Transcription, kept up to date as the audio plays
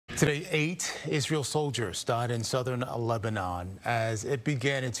Today, 8 Israel soldiers died in southern Lebanon as it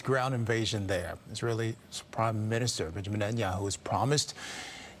began its ground invasion there. Israeli Prime Minister Benjamin Netanyahu has promised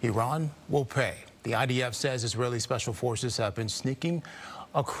Iran will pay. The IDF says Israeli special forces have been sneaking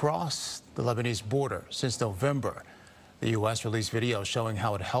across the Lebanese border since November. The U.S. released video showing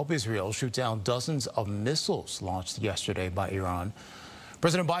how it helped Israel shoot down dozens of missiles launched yesterday by Iran.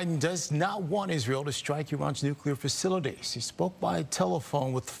 President Biden does not want Israel to strike Iran's nuclear facilities. He spoke by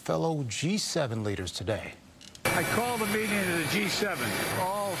telephone with fellow G7 leaders today. I called a meeting of the G7.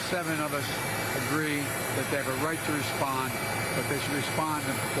 All 7 of us agree that they have a right to respond, but they should respond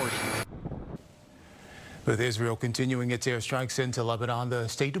in proportion. With Israel continuing its airstrikes into Lebanon, the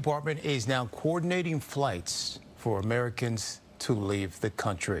State Department is now coordinating flights for Americans to leave the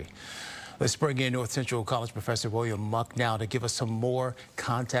country. Let's bring in North Central College Professor William Muck now to give us some more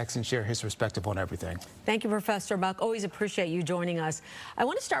context and share his perspective on everything. Thank you, Professor Muck. Always appreciate you joining us. I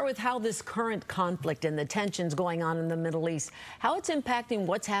want to start with how this current conflict and the tensions going on in the Middle East, how it's impacting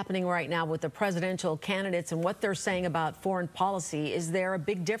what's happening right now with the presidential candidates and what they're saying about foreign policy. Is there a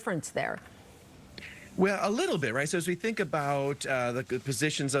big difference there? Well, a little bit, right? So as we think about the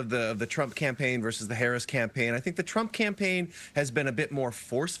positions of the Trump campaign versus the Harris campaign, I think the Trump campaign has been a bit more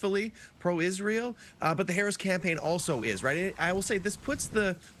forcefully pro-Israel, but the Harris campaign also is, right? I will say this puts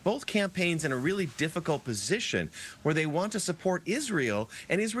both campaigns in a really difficult position where they want to support Israel,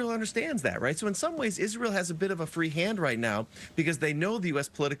 and Israel understands that, right? So in some ways, Israel has a bit of a free hand right now because they know the U.S.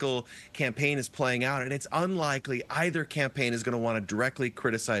 political campaign is playing out, and it's unlikely either campaign is going to want to directly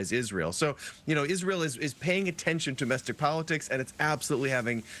criticize Israel. So, you know, Israel is paying attention to domestic politics, and it's absolutely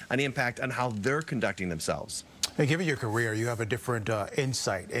having an impact on how they're conducting themselves. And given your career, you have a different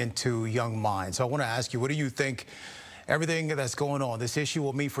insight into young minds. So I want to ask you, what do you think everything that's going on, this issue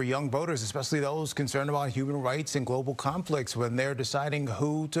will mean for young voters, especially those concerned about human rights and global conflicts when they're deciding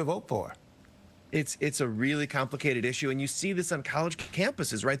who to vote for? It's a really complicated issue, and you see this on college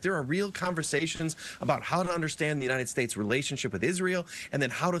campuses, right? There are real conversations about how to understand the United States' relationship with Israel and then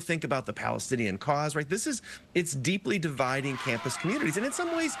how to think about the Palestinian cause, right? It's deeply dividing campus communities, and in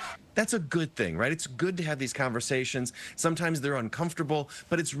some ways, that's a good thing, right? It's good to have these conversations. Sometimes they're uncomfortable,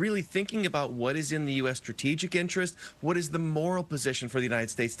 but it's really thinking about what is in the U.S. strategic interest, what is the moral position for the United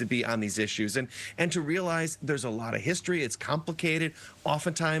States to be on these issues, and to realize there's a lot of history. It's complicated.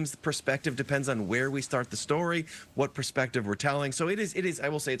 Oftentimes, the perspective depends on where we start the story, what perspective we're telling. So it is, I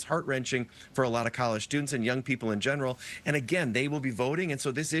will say, it's heart-wrenching for a lot of college students and young people in general. And again, they will be voting, and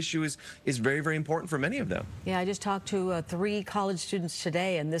so this issue is very, very important for many of them. Yeah, I just talked to 3 college students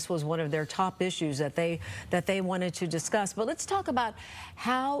today, and this was one of their top issues that they wanted to discuss. But let's talk about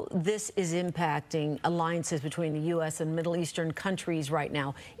how this is impacting alliances between the U.S. and Middle Eastern countries right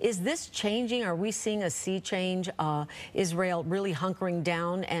now. Is this changing? Are we seeing a sea change? Israel really hunkering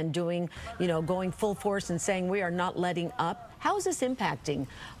down and doing, going full force and saying we are not letting up? How is this impacting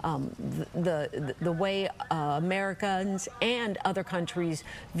the way Americans and other countries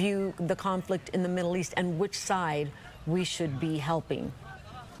view the conflict in the Middle East and which side we should be helping?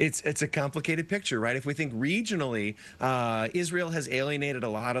 It's a complicated picture, right? If we think regionally, Israel has alienated a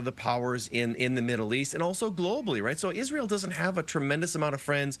lot of the powers in the Middle East and also globally, right? So Israel doesn't have a tremendous amount of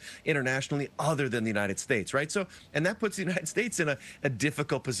friends internationally other than the United States, right? So, and that puts the United States in a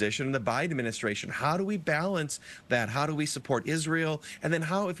difficult position in the Biden administration. How do we balance that? How do we support Israel? And then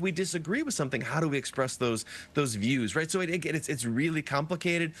how, if we disagree with something, how do we express those views, right? So again, it's really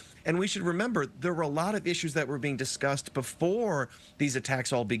complicated. And we should remember there were a lot of issues that were being discussed before these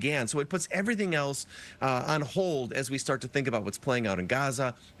attacks all began. So it puts everything else on hold as we start to think about what's playing out in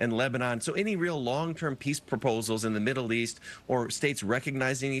Gaza and Lebanon. So any real long-term peace proposals in the Middle East or states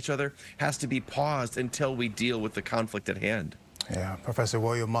recognizing each other has to be paused until we deal with the conflict at hand. Yeah, Professor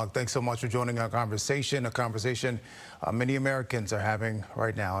William Muck, thanks so much for joining our conversation, a conversation many Americans are having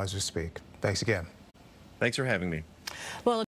right now as we speak. Thanks again. Thanks for having me. Well,